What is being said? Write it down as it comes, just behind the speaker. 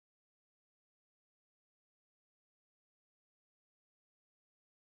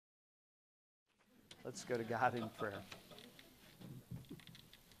Let's go to God in prayer.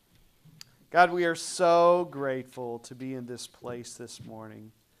 God, we are so grateful to be in this place this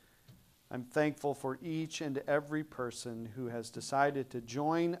morning. I'm thankful for each and every person who has decided to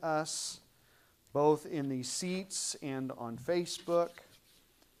join us, both in these seats and on Facebook.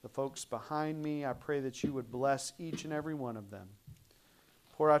 The folks behind me, I pray that you would bless each and every one of them.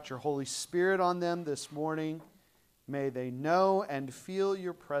 Pour out your Holy Spirit on them this morning. May they know and feel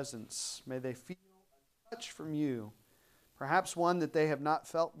your presence. May they feel a touch from you, perhaps one that they have not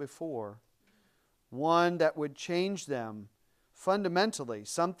felt before, one that would change them fundamentally.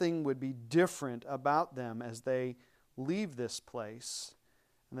 Something would be different about them as they leave this place,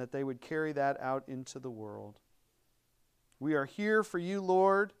 and that they would carry that out into the world. We are here for you,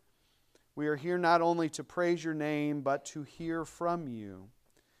 Lord. We are here not only to praise your name, but to hear from you,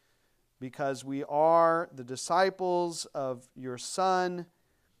 because we are the disciples of your Son.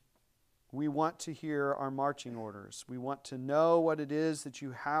 We want to hear our marching orders. We want to know what it is that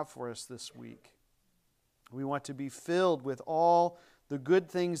you have for us this week. We want to be filled with all the good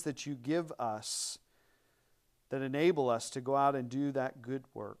things that you give us that enable us to go out and do that good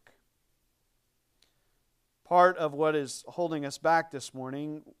work. Part of what is holding us back this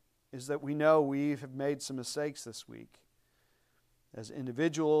morning is that we know we have made some mistakes this week. As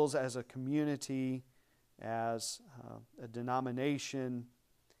individuals, as a community, as a denomination,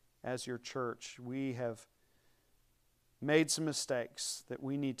 as your church, we have made some mistakes that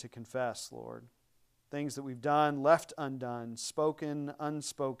we need to confess, Lord. Things that we've done, left undone, spoken,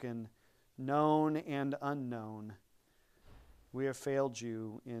 unspoken, known and unknown. We have failed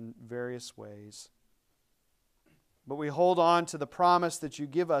you in various ways. But we hold on to the promise that you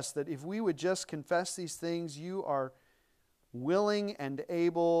give us that if we would just confess these things, you are willing and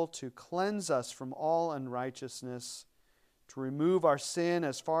able to cleanse us from all unrighteousness, to remove our sin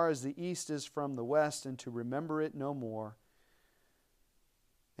as far as the east is from the west, and to remember it no more.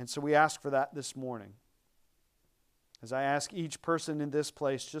 And so we ask for that this morning. As I ask each person in this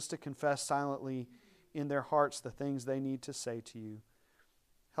place just to confess silently in their hearts the things they need to say to you.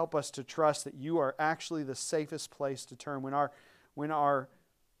 Help us to trust that you are actually the safest place to turn. When our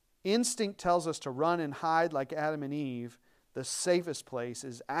instinct tells us to run and hide like Adam and Eve, the safest place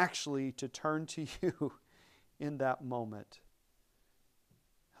is actually to turn to you in that moment.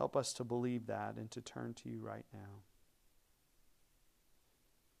 Help us to believe that and to turn to you right now.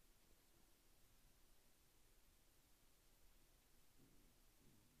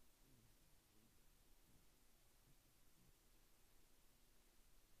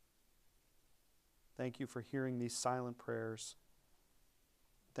 Thank you for hearing these silent prayers.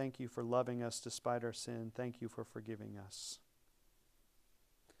 Thank you for loving us despite our sin. Thank you for forgiving us.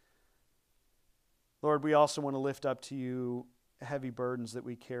 Lord, we also want to lift up to you heavy burdens that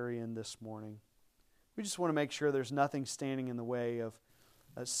we carry in this morning. We just want to make sure there's nothing standing in the way of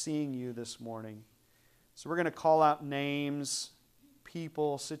us seeing you this morning. So we're going to call out names,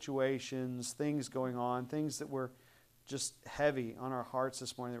 people, situations, things going on, things that were just heavy on our hearts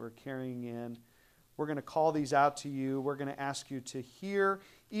this morning that we're carrying in. We're going to call these out to you. We're going to ask you to hear.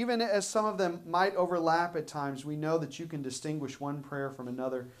 Even as some of them might overlap at times, we know that you can distinguish one prayer from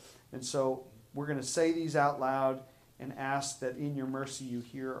another. And so we're going to say these out loud and ask that in your mercy you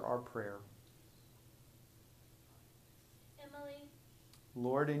hear our prayer. Emily.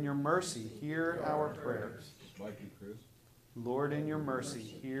 Lord, in your mercy, hear our prayers. Mikey, Chris. Lord, in your mercy,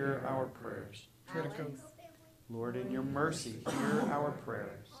 hear our prayers. Alex. Lord, in your mercy, hear our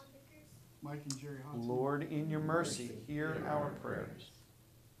prayers. Mike and Jerry Hodgson. Lord, in your mercy, hear our prayers.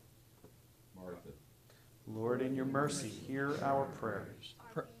 Martha. Lord, in your mercy, hear our prayers.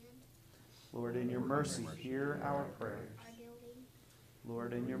 Lord, in your mercy, hear our prayers.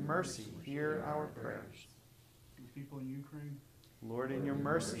 Lord, in your mercy, hear our prayers. The people in Ukraine. Lord, in your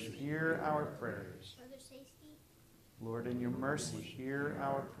mercy, hear our prayers. Brother Safety. Lord, in your mercy, hear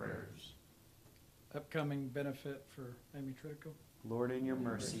our prayers. Upcoming benefit for Amy Trickle. Lord, in your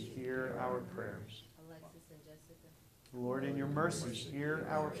mercy, hear our prayers. Alexis and Jessica. Lord, in your mercy, hear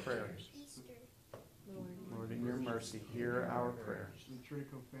our prayers. Easter. Lord, in your mercy, hear our prayers. The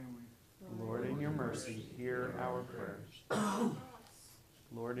Trico family. Lord, in your mercy, hear our prayers.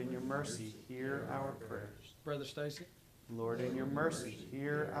 Lord, in your mercy, hear our prayers. Brother Stacy. Lord, in your mercy,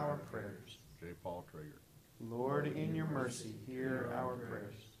 hear our prayers. J. Paul Traeger. Lord, in your mercy, hear our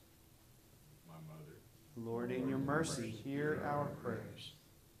prayers. My mother. Lord, in your mercy, hear our prayers.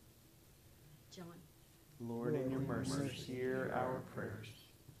 John. Lord, in your mercy, hear our prayers.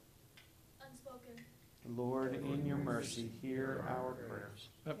 Unspoken. Lord, in your mercy, hear our prayers.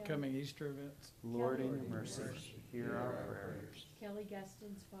 Upcoming Easter events. Lord, in your mercy, hear our prayers. Kelly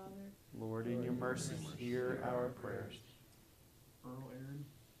Gaston's father. Lord, in your mercy, hear our prayers. Earl Aaron,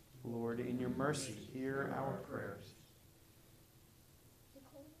 Lord, in your mercy, hear our prayers.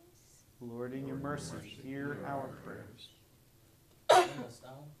 Lord, in your mercy, hear our prayers.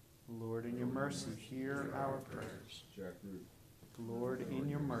 Lord, in your mercy, hear our prayers. Jack Root. Lord, in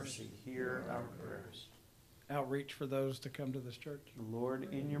your mercy, hear our prayers. Outreach for those to come to this church.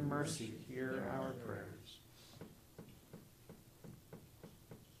 Lord, in your mercy, hear our prayers.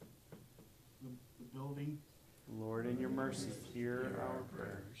 the building, Lord, in your mercy, hear our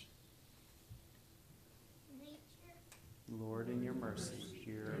prayers. Lord, in your mercy,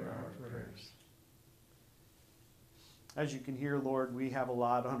 hear our prayers. As you can hear, Lord, we have a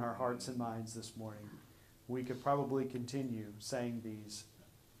lot on our hearts and minds this morning. We could probably continue saying these.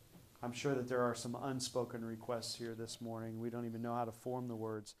 I'm sure that there are some unspoken requests here this morning. We don't even know how to form the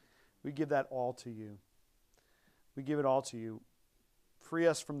words. We give that all to you. We give it all to you. Free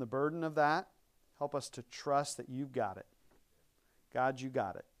us from the burden of that. Help us to trust that you've got it. God, you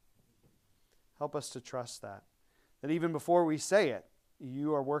got it. Help us to trust that. That even before we say it,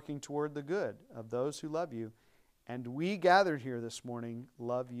 you are working toward the good of those who love you. And we gathered here this morning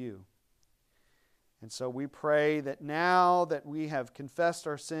love you. And so we pray that now that we have confessed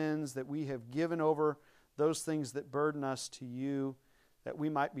our sins, that we have given over those things that burden us to you, that we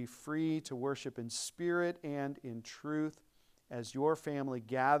might be free to worship in spirit and in truth as your family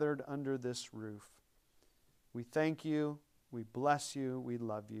gathered under this roof. We thank you, we bless you, we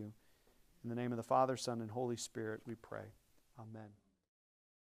love you. In the name of the Father, Son, and Holy Spirit, we pray. Amen.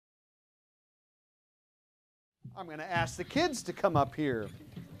 I'm going to ask the kids to come up here.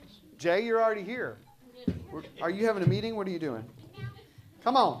 Jay, you're already here. Are you having a meeting? What are you doing?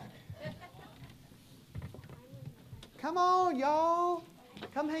 Come on. Come on, y'all.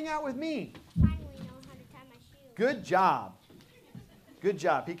 Come hang out with me. Finally know how to tie my shoe. Good job. Good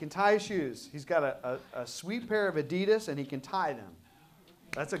job. He can tie his shoes. He's got a sweet pair of Adidas, and he can tie them.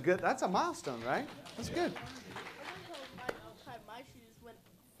 That's a milestone, right? That's good. My shoes went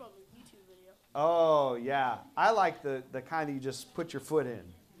from a YouTube video. Oh, yeah. I like the kind that you just put your foot in.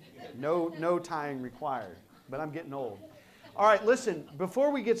 No tying required. But I'm getting old. All right, listen.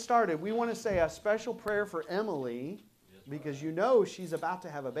 Before we get started, we want to say a special prayer for Emily because you know she's about to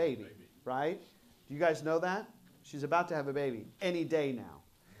have a baby, right? Do you guys know that? She's about to have a baby any day now.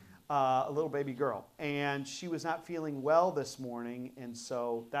 A little baby girl. And she was not feeling well this morning, and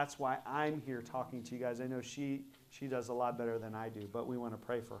so that's why I'm here talking to you guys. I know she does a lot better than I do, but we want to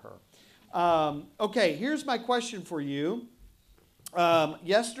pray for her. Okay, here's my question for you.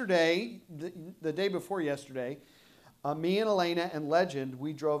 Yesterday, the day before yesterday, me and Elena and Legend,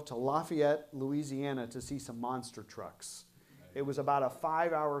 we drove to Lafayette, Louisiana to see some monster trucks. It was about a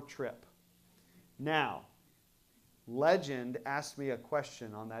 5-hour trip. Now, Legend asked me a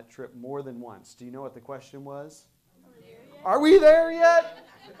question on that trip more than once. Do you know what the question was? Are we there yet?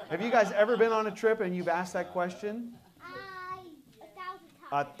 Have you guys ever been on a trip and you've asked that question? 1,000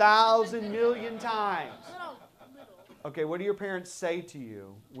 times. 1,000 million times. Little. Okay, what do your parents say to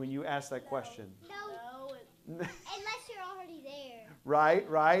you when you ask that question? No, No, unless you're already there.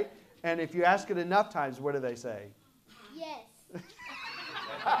 Right. And if you ask it enough times, what do they say? Yes.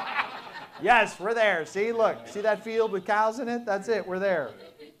 Yes, we're there. See, look. See that field with cows in it? That's it. We're there.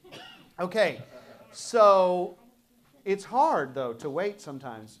 Okay. So it's hard, though, to wait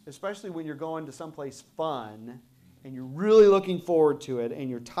sometimes, especially when you're going to someplace fun and you're really looking forward to it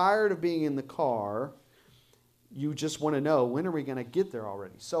and you're tired of being in the car. You just want to know, when are we going to get there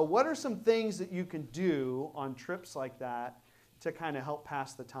already? So what are some things that you can do on trips like that to kind of help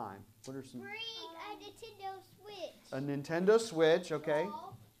pass the time? What are some? Bring a Nintendo Switch. A Nintendo Switch, okay.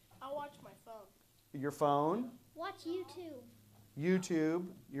 I watch my phone. Your phone, Watch YouTube. YouTube.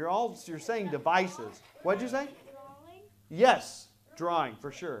 You're saying devices. What'd you say? Drawing. Yes, drawing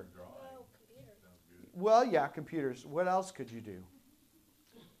for sure. Well, computer. Well, yeah, computers. What else could you do?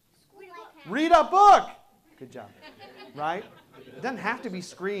 Like Read a book. Good job. Right? It doesn't have to be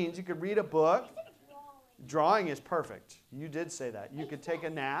screens. You could read a book. Drawing is perfect. You did say that. You could take a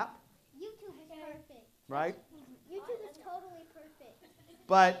nap, YouTube is perfect. right? YouTube is totally perfect.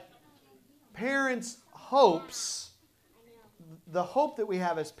 But parents' hopes, I know. the hope that we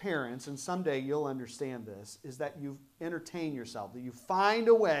have as parents, and someday you'll understand this, is that you entertain yourself, that you find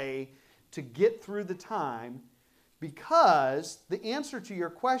a way to get through the time, because the answer to your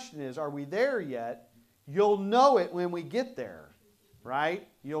question is, are we there yet? You'll know it when we get there, right?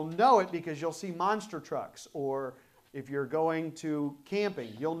 You'll know it because you'll see monster trucks or If you're going to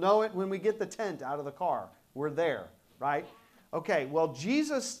camping, you'll know it when we get the tent out of the car. We're there, right? Okay, well,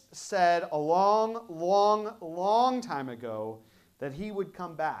 Jesus said a long, long, long time ago that he would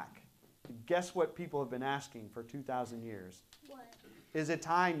come back. Guess what people have been asking for 2,000 years? What? Is it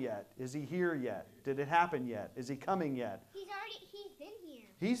time yet? Is he here yet? Did it happen yet? Is he coming yet? He's been here.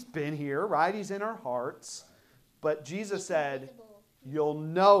 He's been here, right? He's in our hearts. But Jesus He's said, invisible. you'll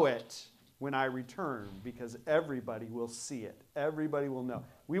know it when I return because everybody will see it. Everybody will know.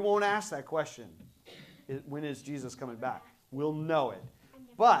 We won't ask that question. When is Jesus coming back? We'll know it.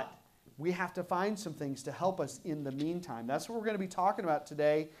 But we have to find some things to help us in the meantime. That's what we're going to be talking about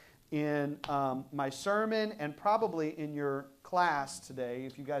today in my sermon and probably in your class today,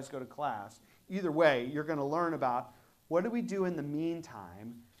 if you guys go to class. Either way, you're going to learn about what do we do in the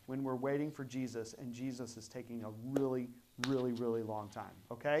meantime when we're waiting for Jesus and Jesus is taking a really, really, really long time.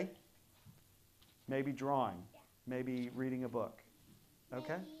 Okay? Maybe drawing. Maybe reading a book.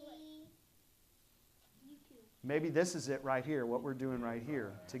 Okay? Maybe YouTube. Maybe this is it right here, what we're doing right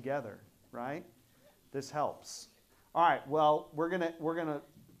here together, right? This helps. All right, well, we're gonna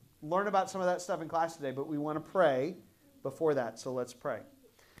learn about some of that stuff in class today, but we want to pray before that, so let's pray.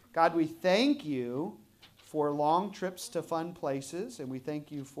 God, we thank you for long trips to fun places, and we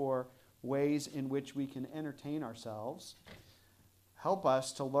thank you for ways in which we can entertain ourselves. Help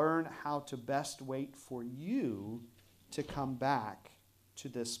us to learn how to best wait for you to come back to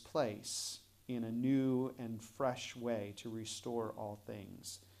this place in a new and fresh way to restore all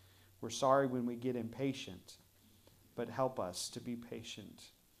things. We're sorry when we get impatient, but help us to be patient.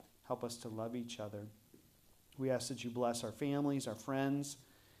 Help us to love each other. We ask that you bless our families, our friends,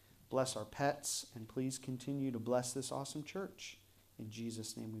 bless our pets, and please continue to bless this awesome church. In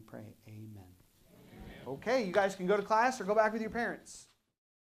Jesus' name we pray. Amen. Okay, you guys can go to class or go back with your parents.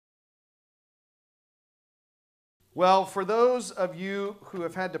 Well, for those of you who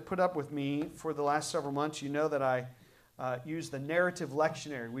have had to put up with me for the last several months, you know that I use the narrative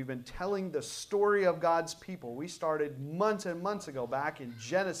lectionary. We've been telling the story of God's people. We started months and months ago back in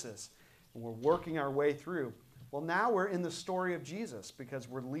Genesis, and we're working our way through. Well, now we're in the story of Jesus because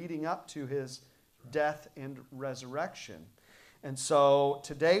we're leading up to his death and resurrection. And so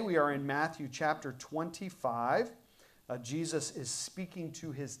today we are in Matthew chapter 25. Jesus is speaking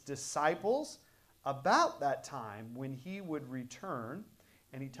to his disciples about that time when he would return,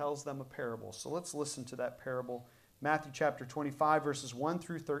 and he tells them a parable. So let's listen to that parable. Matthew chapter 25, verses 1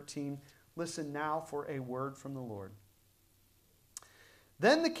 through 13. Listen now for a word from the Lord.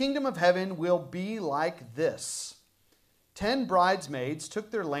 Then the kingdom of heaven will be like this. 10 bridesmaids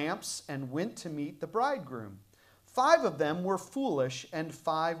took their lamps and went to meet the bridegroom. 5 of them were foolish, and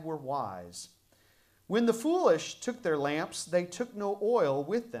 5 were wise. When the foolish took their lamps, they took no oil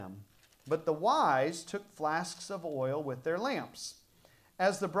with them, but the wise took flasks of oil with their lamps.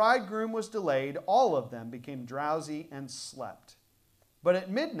 As the bridegroom was delayed, all of them became drowsy and slept. But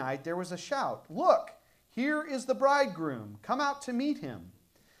at midnight there was a shout, "Look, here is the bridegroom. Come out to meet him."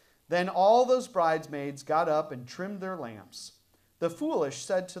 Then all those bridesmaids got up and trimmed their lamps. The foolish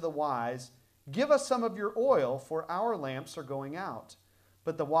said to the wise, "Give us some of your oil, for our lamps are going out."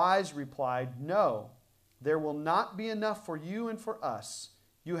 But the wise replied, "No, there will not be enough for you and for us.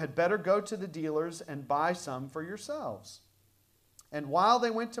 You had better go to the dealers and buy some for yourselves." And while they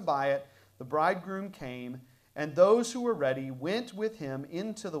went to buy it, the bridegroom came, and those who were ready went with him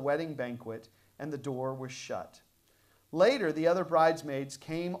into the wedding banquet, and the door was shut. Later the other bridesmaids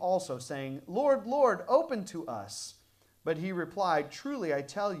came also, saying, "Lord, Lord, open to us." But he replied, "Truly I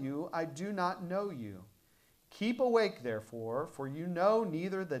tell you, I do not know you. Keep awake, therefore, for you know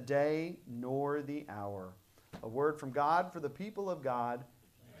neither the day nor the hour." A word from God for the people of God.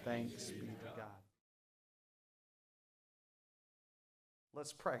 Thanks be to God.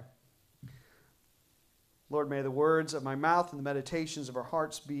 Let's pray. Lord, may the words of my mouth and the meditations of our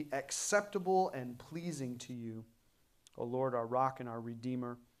hearts be acceptable and pleasing to you. O Lord, our rock and our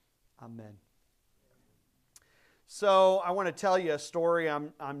redeemer. Amen. So I want to tell you a story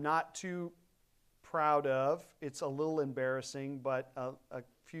I'm not too proud of. It's a little embarrassing, but a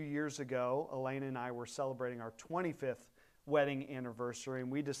few years ago, Elena and I were celebrating our 25th wedding anniversary,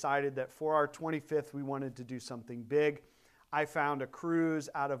 and we decided that for our 25th, we wanted to do something big. I found a cruise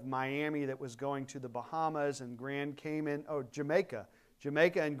out of Miami that was going to the Bahamas and Grand Cayman, Jamaica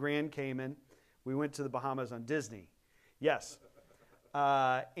and Grand Cayman. We went to the Bahamas on Disney. Yes.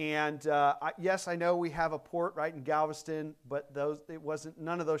 Yes, I know we have a port right in Galveston, but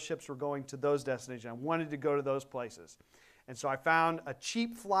none of those ships were going to those destinations. I wanted to go to those places. And so I found a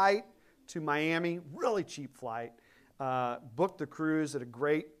cheap flight to Miami, really cheap flight, booked the cruise at a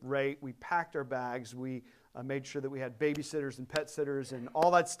great rate. We packed our bags. We made sure that we had babysitters and pet sitters, and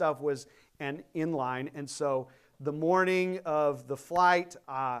all that stuff was in line. And so the morning of the flight,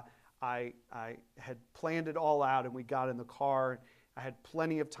 I had planned it all out, and we got in the car. I had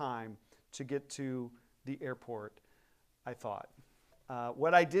plenty of time to get to the airport, I thought.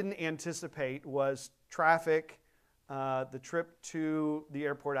 What I didn't anticipate was traffic. The trip to the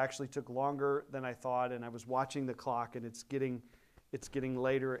airport actually took longer than I thought, and I was watching the clock, and it's getting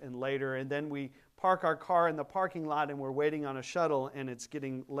later and later. And then we park our car in the parking lot, and we're waiting on a shuttle, and it's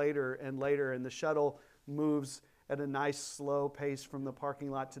getting later and later, and the shuttle moves at a nice slow pace from the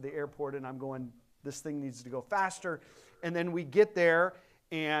parking lot to the airport, and I'm going, this thing needs to go faster. And then we get there,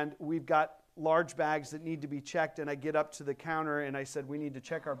 and we've got large bags that need to be checked, and I get up to the counter, and I said, we need to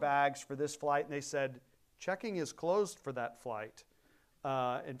check our bags for this flight, and they said, checking is closed for that flight.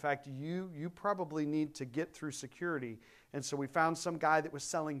 In fact, you probably need to get through security. And so we found some guy that was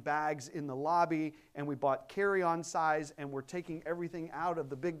selling bags in the lobby, and we bought carry-on size, and we're taking everything out of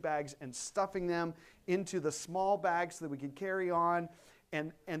the big bags and stuffing them into the small bags so that we could carry on.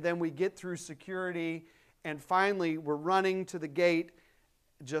 And then we get through security, and finally we're running to the gate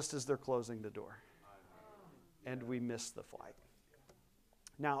just as they're closing the door. And we missed the flight.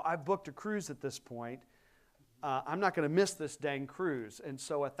 Now, I've booked a cruise at this point. I'm not going to miss this dang cruise. And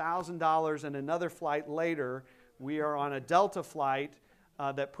so $1,000 and another flight later, we are on a Delta flight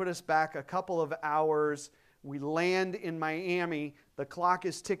that put us back a couple of hours. We land in Miami. The clock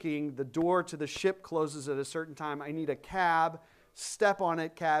is ticking. The door to the ship closes at a certain time. I need a cab. Step on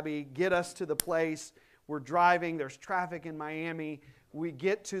it, cabbie. Get us to the place. We're driving. There's traffic in Miami. We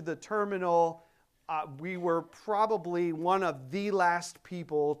get to the terminal. We were probably one of the last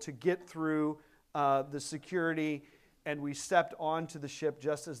people to get through the security, and we stepped onto the ship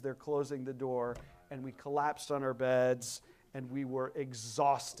just as they're closing the door, and we collapsed on our beds, and we were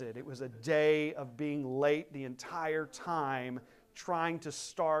exhausted. It was a day of being late the entire time, trying to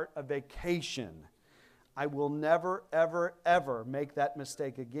start a vacation. I will never, ever, ever make that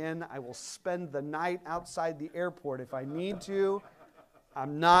mistake again. I will spend the night outside the airport if I need to.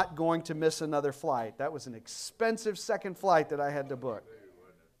 I'm not going to miss another flight. That was an expensive second flight that I had to book.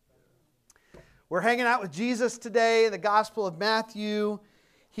 We're hanging out with Jesus today in the Gospel of Matthew.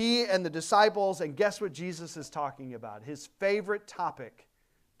 He and the disciples, and guess what Jesus is talking about? His favorite topic,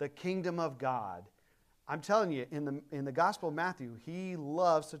 the kingdom of God. I'm telling you, in the Gospel of Matthew, he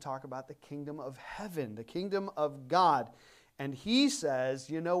loves to talk about the kingdom of heaven, the kingdom of God. And he says,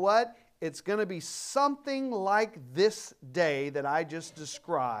 you know what? It's going to be something like this day that I just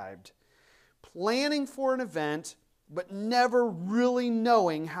described. Planning for an event, but never really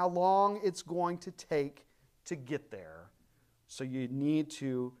knowing how long it's going to take to get there. So you need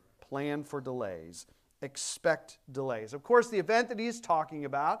to plan for delays. Expect delays. Of course, the event that he's talking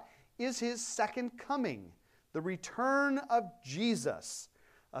about is his second coming, the return of Jesus,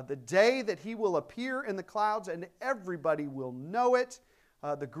 the day that he will appear in the clouds and everybody will know it.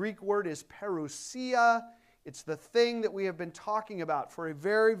 The Greek word is parousia. It's the thing that we have been talking about for a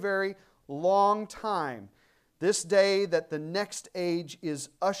very, very long time. This day that the next age is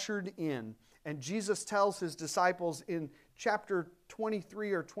ushered in. And Jesus tells his disciples in chapter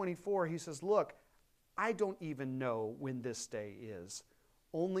 23 or 24, he says, look, I don't even know when this day is.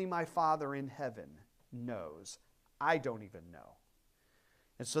 Only my Father in heaven knows. I don't even know.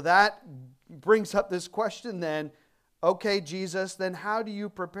 And so that brings up this question then, okay, Jesus, then how do you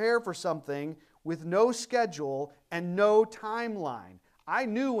prepare for something with no schedule and no timeline? I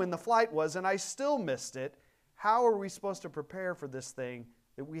knew when the flight was and I still missed it. How are we supposed to prepare for this thing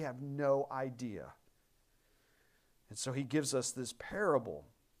that we have no idea? And so he gives us this parable.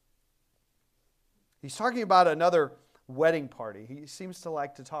 He's talking about another wedding party. He seems to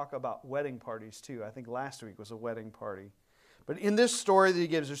like to talk about wedding parties too. I think last week was a wedding party. But in this story that he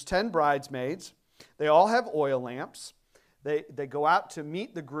gives, there's 10 bridesmaids. They all have oil lamps. They go out to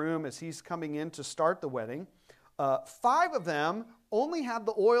meet the groom as he's coming in to start the wedding. 5 of them only have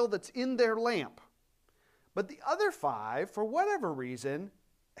the oil that's in their lamp. But the other 5, for whatever reason,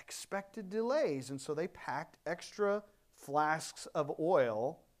 expected delays. And so they packed extra flasks of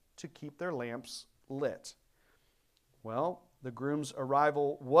oil to keep their lamps lit. Well, the groom's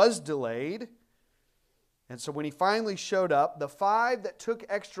arrival was delayed. And so when he finally showed up, the 5 that took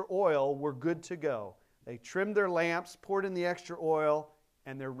extra oil were good to go. They trimmed their lamps, poured in the extra oil,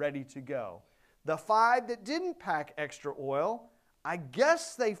 and they're ready to go. The 5 that didn't pack extra oil, I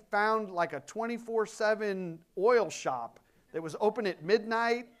guess they found like a 24/7 oil shop that was open at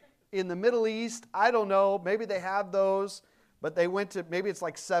midnight in the Middle East. I don't know. Maybe they have those. But they went to, maybe it's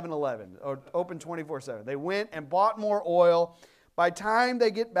like 7-Eleven or open 24/7. They went and bought more oil. By the time they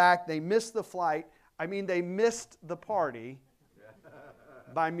get back, they miss the flight. I mean, they missed the party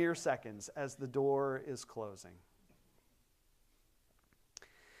by mere seconds as the door is closing.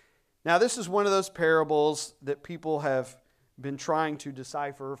 Now, this is one of those parables that people have been trying to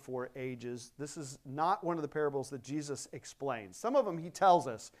decipher for ages. This is not one of the parables that Jesus explains. Some of them he tells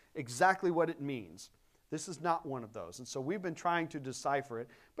us exactly what it means. This is not one of those. And so we've been trying to decipher it.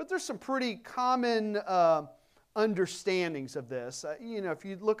 But there's some pretty common understandings of this. If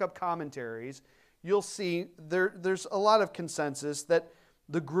you look up commentaries, you'll see there's a lot of consensus that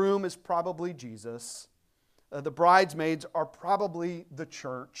the groom is probably Jesus. The bridesmaids are probably the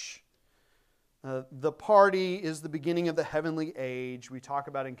church. The party is the beginning of the heavenly age. We talk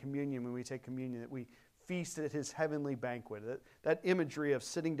about in communion, when we take communion, that we feast at his heavenly banquet. That imagery of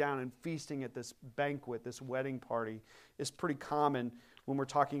sitting down and feasting at this banquet, this wedding party, is pretty common when we're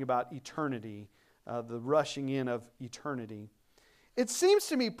talking about eternity, the rushing in of eternity. It seems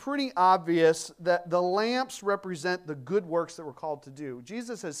to me pretty obvious that the lamps represent the good works that we're called to do.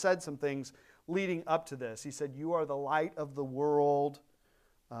 Jesus has said some things leading up to this. He said, "You are the light of the world.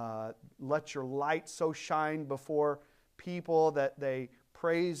 Let your light so shine before people that they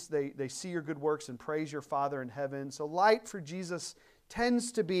see your good works and praise your Father in heaven." So light for Jesus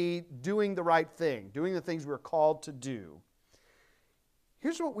tends to be doing the right thing, doing the things we're called to do.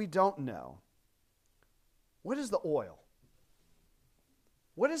 Here's what we don't know. What is the oil?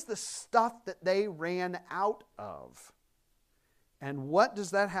 What is the stuff that they ran out of? And what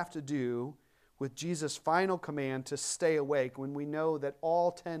does that have to do with Jesus' final command to stay awake when we know that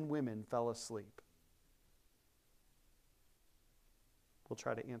all 10 women fell asleep? We'll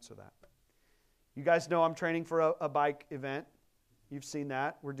try to answer that. You guys know I'm training for a bike event. You've seen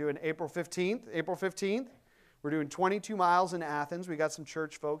that. We're doing April 15th. We're doing 22 miles in Athens. We got some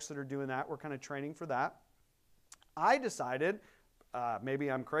church folks that are doing that. We're kind of training for that. I decided,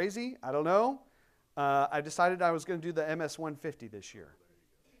 maybe I'm crazy, I don't know. I decided I was going to do the MS-150 this year.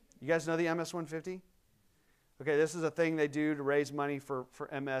 You guys know the MS-150? Okay, this is a thing they do to raise money for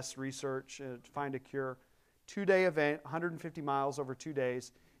MS research, to find a cure. 2-day event, 150 miles over 2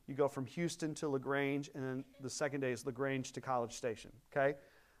 days. You go from Houston to LaGrange, and then the second day is LaGrange to College Station. Okay?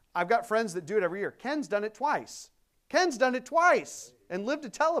 I've got friends that do it every year. Ken's done it twice. And lived to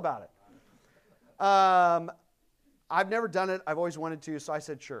tell about it. I've never done it. I've always wanted to, so I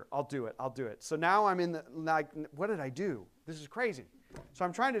said, sure, I'll do it. So now I'm in what did I do? This is crazy. So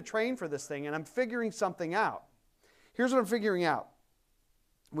I'm trying to train for this thing, and I'm figuring something out. Here's what I'm figuring out.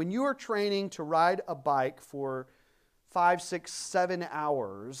 When you are training to ride a bike for 5, 6, 7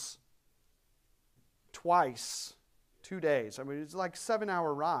 hours, twice, 2 days, I mean, it's like a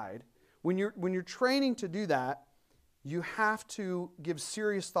 7-hour ride. When you're training to do that, you have to give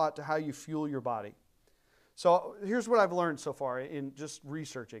serious thought to how you fuel your body. So here's what I've learned so far in just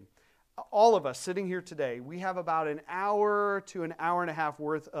researching. All of us sitting here today, we have about an hour to an hour and a half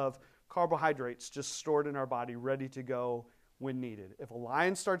worth of carbohydrates just stored in our body, ready to go when needed. If a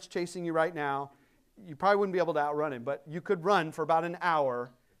lion starts chasing you right now, you probably wouldn't be able to outrun him, but you could run for about an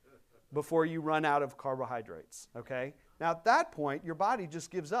hour before you run out of carbohydrates, okay? Now at that point, your body just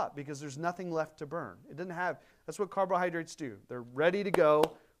gives up because there's nothing left to burn. That's what carbohydrates do. They're ready to go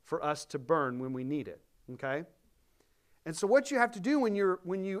for us to burn when we need it, okay? And so what you have to do when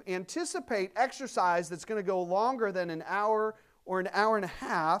you anticipate exercise that's going to go longer than an hour or an hour and a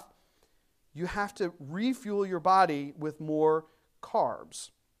half, you have to refuel your body with more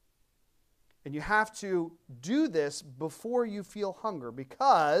carbs. And you have to do this before you feel hunger,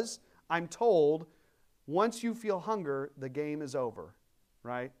 because I'm told once you feel hunger, the game is over,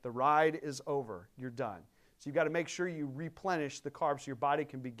 right? The ride is over. You're done. So you've got to make sure you replenish the carbs so your body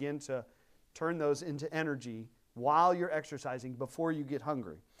can begin to turn those into energy while you're exercising before you get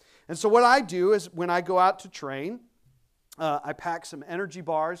hungry. And so what I do is when I go out to train, I pack some energy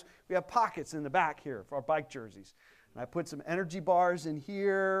bars. We have pockets in the back here for our bike jerseys. And I put some energy bars in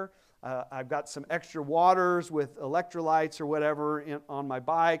here. I've got some extra waters with electrolytes or whatever on my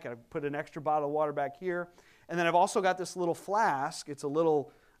bike. I put an extra bottle of water back here. And then I've also got this little flask. It's a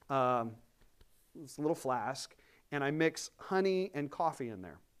little flask. And I mix honey and coffee in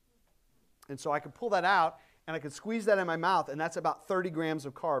there. And so I can pull that out and I can squeeze that in my mouth. And that's about 30 grams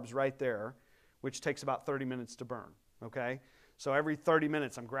of carbs right there, which takes about 30 minutes to burn. Okay? So every 30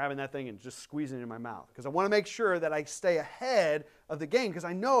 minutes, I'm grabbing that thing and just squeezing it in my mouth. Because I want to make sure that I stay ahead of the game. Because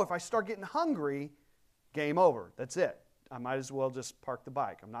I know if I start getting hungry, game over. That's it. I might as well just park the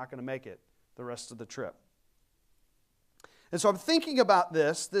bike. I'm not going to make it the rest of the trip. And so I'm thinking about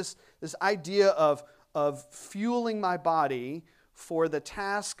this idea of fueling my body for the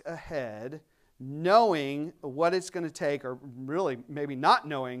task ahead, knowing what it's going to take, or really maybe not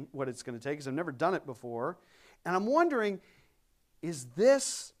knowing what it's going to take, because I've never done it before. And I'm wondering, is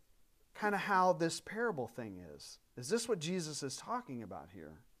this kind of how this parable thing is? Is this what Jesus is talking about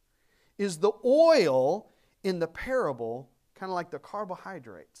here? Is the oil in the parable kind of like the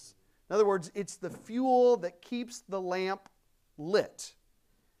carbohydrates? In other words, it's the fuel that keeps the lamp lit.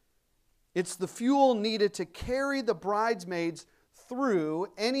 It's the fuel needed to carry the bridesmaids through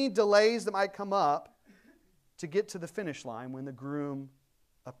any delays that might come up to get to the finish line when the groom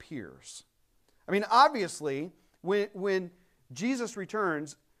appears. I mean, obviously, when Jesus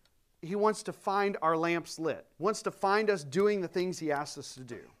returns, He wants to find our lamps lit. He wants to find us doing the things He asks us to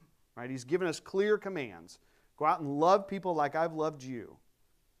do. Right? He's given us clear commands. Go out and love people like I've loved you.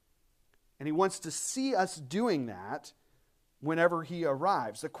 And He wants to see us doing that whenever He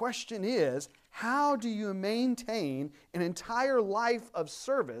arrives. The question is, how do you maintain an entire life of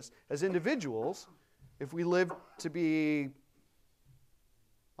service as individuals if we live to be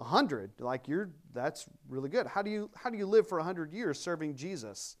 100? That's really good. How do you live for 100 years serving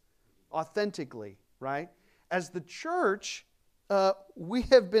Jesus authentically, right? As the church, we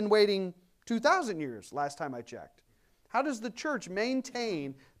have been waiting 2,000 years, last time I checked. How does the church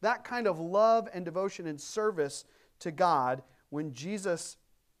maintain that kind of love and devotion and service to God when Jesus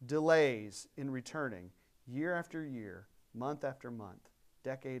delays in returning year after year, month after month,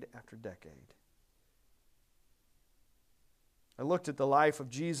 decade after decade? I looked at the life of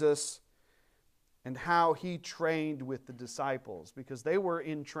Jesus and how He trained with the disciples, because they were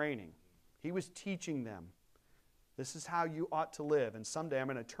in training. He was teaching them, this is how you ought to live, and someday I'm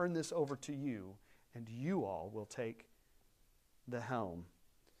going to turn this over to you, and you all will take the helm.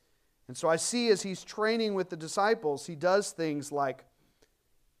 And so I see as He's training with the disciples, He does things like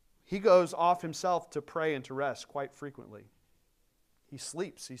He goes off Himself to pray and to rest quite frequently. He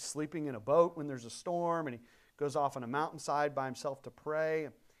sleeps. He's sleeping in a boat when there's a storm, and He goes off on a mountainside by Himself to pray.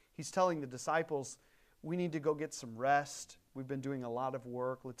 He's telling the disciples, we need to go get some rest. We've been doing a lot of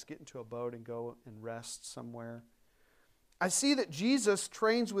work. Let's get into a boat and go and rest somewhere. I see that Jesus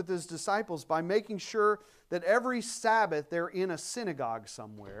trains with His disciples by making sure that every Sabbath they're in a synagogue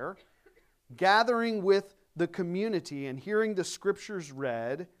somewhere, gathering with the community and hearing the Scriptures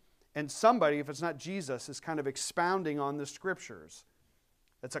read, and somebody, if it's not Jesus, is kind of expounding on the Scriptures.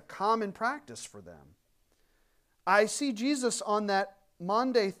 That's a common practice for them. I see Jesus on that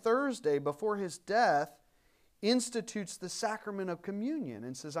Maundy Thursday before His death institutes the sacrament of communion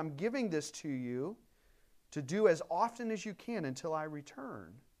and says, I'm giving this to you to do as often as you can until I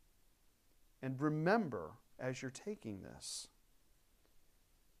return. And remember as you're taking this.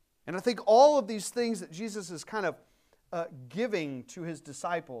 And I think all of these things that Jesus is kind of giving to His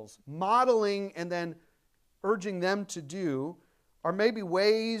disciples, modeling and then urging them to do, are maybe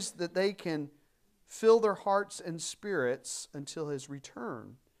ways that they can fill their hearts and spirits until His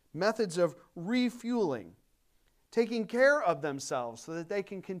return. Methods of refueling, taking care of themselves so that they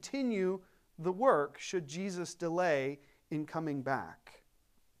can continue the work should Jesus delay in coming back.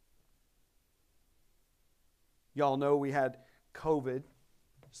 Y'all know we had COVID,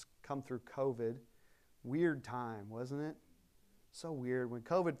 just come through COVID. Weird time, wasn't it? So weird. When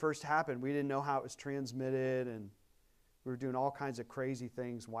COVID first happened, we didn't know how it was transmitted, and we were doing all kinds of crazy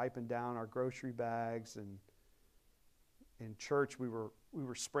things, wiping down our grocery bags, and in church we were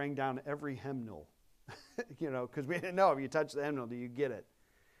spraying down every hymnal, because we didn't know if you touch the hymnal, do you get it?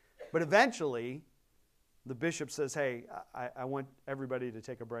 But eventually, the bishop says, hey, I want everybody to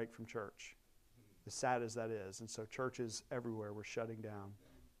take a break from church, as sad as that is. And so churches everywhere were shutting down.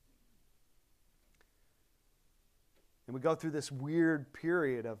 And we go through this weird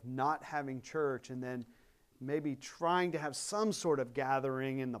period of not having church, and then maybe trying to have some sort of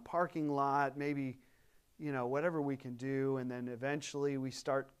gathering in the parking lot, maybe, whatever we can do. And then eventually we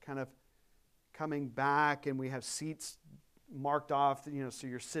start kind of coming back, and we have seats marked off, so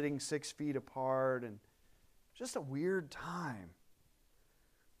you're sitting 6 feet apart, and just a weird time.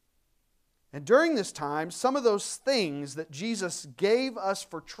 And during this time, some of those things that Jesus gave us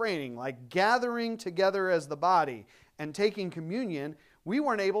for training, like gathering together as the body and taking communion, we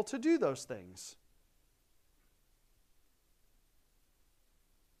weren't able to do those things.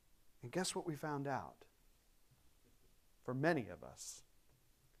 And guess what we found out? For many of us,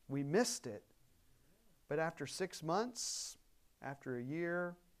 we missed it. But after 6 months, after a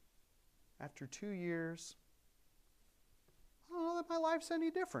year, after 2 years, I don't know that my life's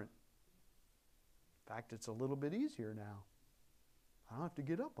any different. In fact, it's a little bit easier now. I don't have to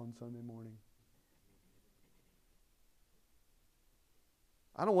get up on Sunday morning.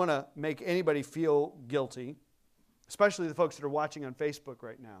 I don't want to make anybody feel guilty, especially the folks that are watching on Facebook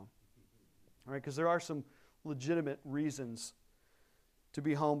right now. All right, because there are some legitimate reasons to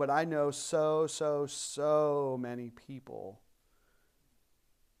be home, but I know so many people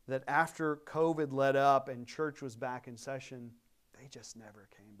that after COVID let up and church was back in session, they just never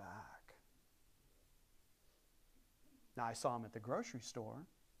came back. Now, I saw them at the grocery store.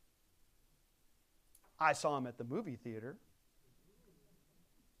 I saw them at the movie theater.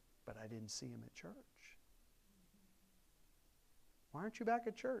 But I didn't see them at church. Why aren't you back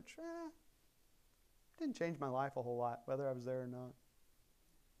at church? Didn't change my life a whole lot, whether I was there or not.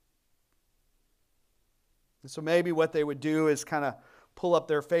 And so maybe what they would do is kind of pull up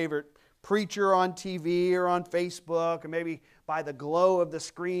their favorite preacher on TV or on Facebook, and maybe by the glow of the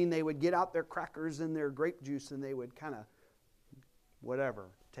screen, they would get out their crackers and their grape juice, and they would kind of, whatever,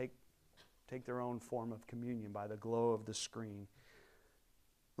 take their own form of communion by the glow of the screen.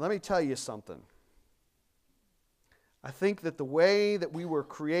 Let me tell you something. I think that the way that we were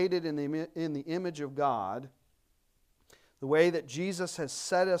created in the image of God, the way that Jesus has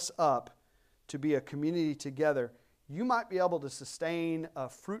set us up to be a community together, you might be able to sustain a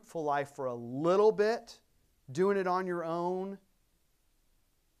fruitful life for a little bit, doing it on your own,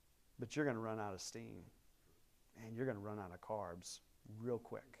 but you're going to run out of steam. And you're going to run out of carbs real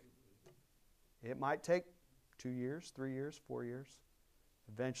quick. It might take 2 years, 3 years, 4 years.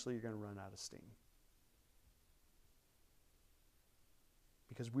 Eventually, you're going to run out of steam.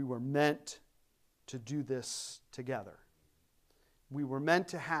 Because we were meant to do this together. We were meant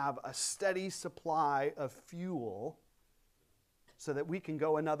to have a steady supply of fuel so that we can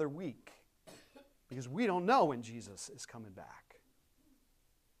go another week. Because we don't know when Jesus is coming back.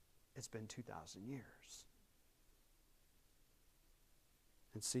 It's been 2,000 years.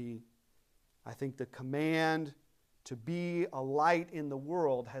 And see, I think the command to be a light in the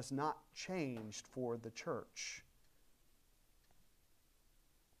world has not changed for the church.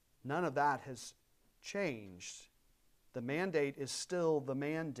 None of that has changed. The mandate is still the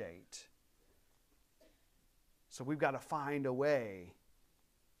mandate. So we've got to find a way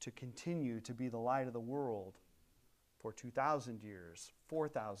to continue to be the light of the world for 2,000 years,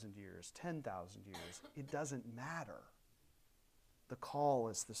 4,000 years, 10,000 years. It doesn't matter. The call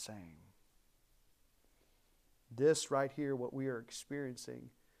is the same. This right here, what we are experiencing,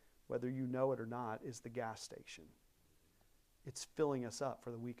 whether you know it or not, is the gas station. It's filling us up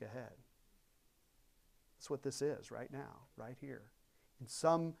for the week ahead. That's what this is right now, right here. In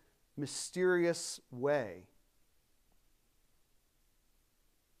some mysterious way.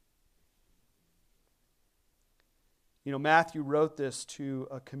 You know, Matthew wrote this to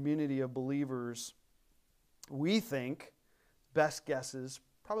a community of believers, we think, best guesses,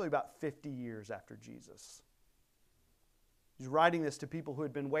 probably about 50 years after Jesus. He's writing this to people who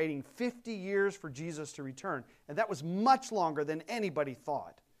had been waiting 50 years for Jesus to return. And that was much longer than anybody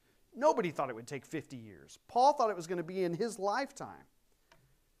thought. Nobody thought it would take 50 years. Paul thought it was going to be in his lifetime.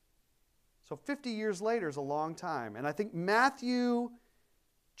 So 50 years later is a long time. And I think Matthew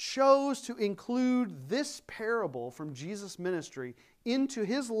chose to include this parable from Jesus' ministry into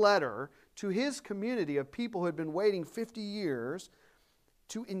his letter to his community of people who had been waiting 50 years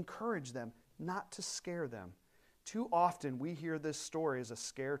to encourage them, not to scare them. Too often we hear this story as a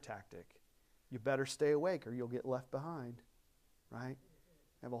scare tactic. You better stay awake or you'll get left behind. Right?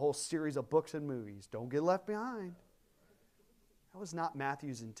 I have a whole series of books and movies. Don't get left behind. That was not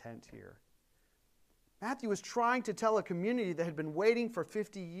Matthew's intent here. Matthew was trying to tell a community that had been waiting for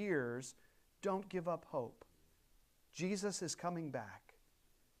 50 years, don't give up hope. Jesus is coming back.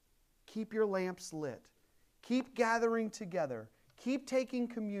 Keep your lamps lit. Keep gathering together. Keep taking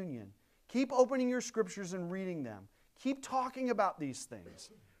communion. Keep opening your scriptures and reading them. Keep talking about these things.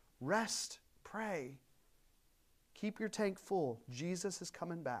 Rest, pray. Keep your tank full. Jesus is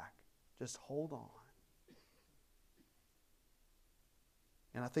coming back. Just hold on.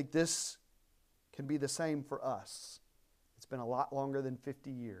 And I think this can be the same for us. It's been a lot longer than 50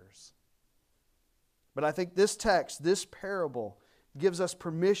 years. But I think this text, this parable, gives us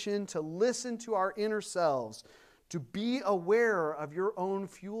permission to listen to our inner selves, to be aware of your own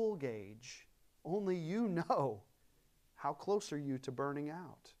fuel gauge. Only you know how close are you to burning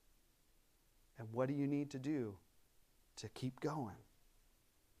out. And what do you need to do to keep going?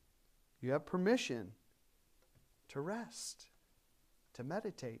 You have permission to rest, to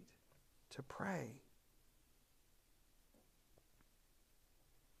meditate, to pray.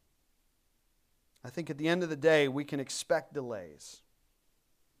 I think at the end of the day, we can expect delays.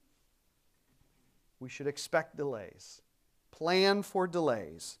 We should expect delays. Plan for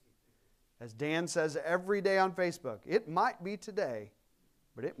delays. As Dan says every day on Facebook, it might be today,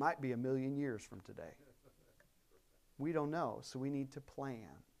 but it might be a million years from today. We don't know, so we need to plan.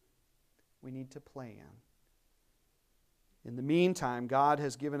 We need to plan. In the meantime, God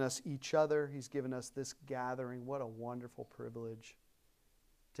has given us each other. He's given us this gathering. What a wonderful privilege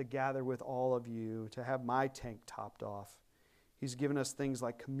to gather with all of you, to have my tank topped off. He's given us things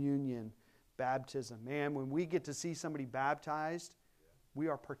like communion, baptism. Man, when we get to see somebody baptized, we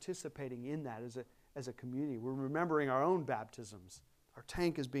are participating in that as a community. We're remembering our own baptisms. Our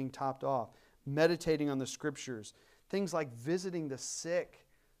tank is being topped off. Meditating on the Scriptures. Things like visiting the sick,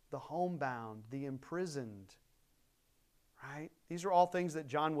 the homebound, the imprisoned. Right? These are all things that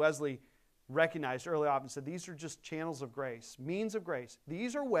John Wesley recognized early on and said, these are just channels of grace, means of grace.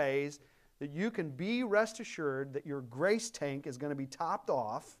 These are ways that you can be rest assured that your grace tank is going to be topped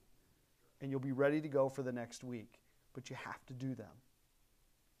off and you'll be ready to go for the next week. But you have to do them.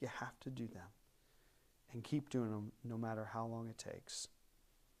 You have to do them. And keep doing them no matter how long it takes.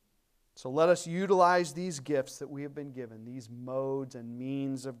 So let us utilize these gifts that we have been given, these modes and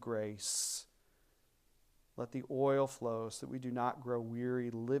means of grace. Let the oil flow so that we do not grow weary,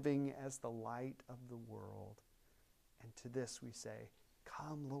 living as the light of the world. And to this we say,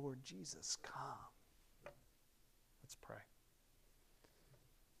 come, Lord Jesus, come. Let's pray.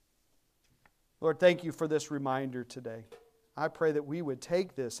 Lord, thank you for this reminder today. I pray that we would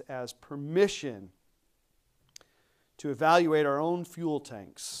take this as permission to evaluate our own fuel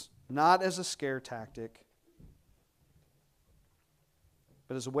tanks, not as a scare tactic,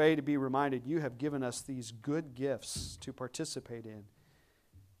 but as a way to be reminded you have given us these good gifts to participate in.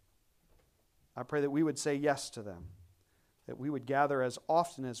 I pray that we would say yes to them, that we would gather as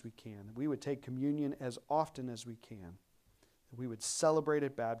often as we can, that we would take communion as often as we can, that we would celebrate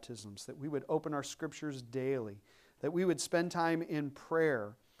at baptisms, that we would open our Scriptures daily, that we would spend time in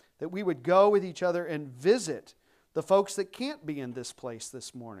prayer, that we would go with each other and visit the folks that can't be in this place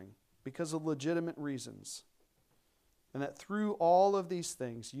this morning because of legitimate reasons. And that through all of these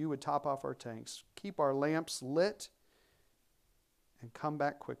things, you would top off our tanks, keep our lamps lit, and come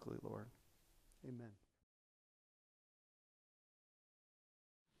back quickly, Lord. Amen.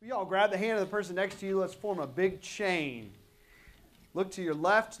 Will you all grab the hand of the person next to you? Let's form a big chain. Look to your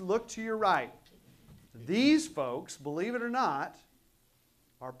left, look to your right. These folks, believe it or not,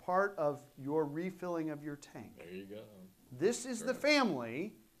 are part of your refilling of your tank. There you go. This is the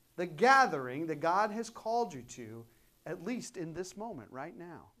family, the gathering that God has called you to, at least in this moment, right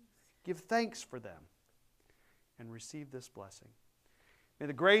now. Give thanks for them and receive this blessing. May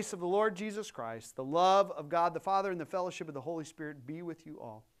the grace of the Lord Jesus Christ, the love of God the Father, and the fellowship of the Holy Spirit be with you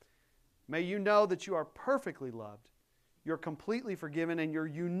all. May you know that you are perfectly loved, you're completely forgiven, and you're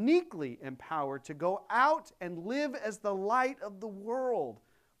uniquely empowered to go out and live as the light of the world.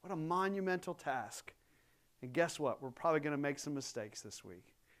 What a monumental task. And guess what? We're probably going to make some mistakes this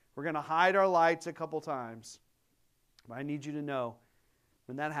week. We're going to hide our lights a couple times. But I need you to know,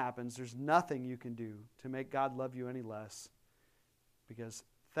 when that happens, there's nothing you can do to make God love you any less. Because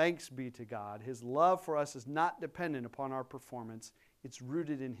thanks be to God, His love for us is not dependent upon our performance. It's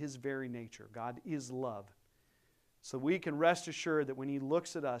rooted in His very nature. God is love. So we can rest assured that when He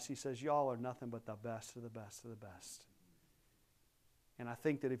looks at us, He says, y'all are nothing but the best of the best of the best. And I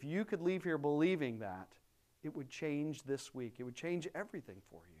think that if you could leave here believing that, it would change this week. It would change everything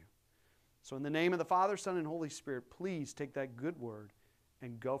for you. So in the name of the Father, Son, and Holy Spirit, please take that good word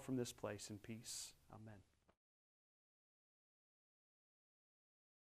and go from this place in peace. Amen.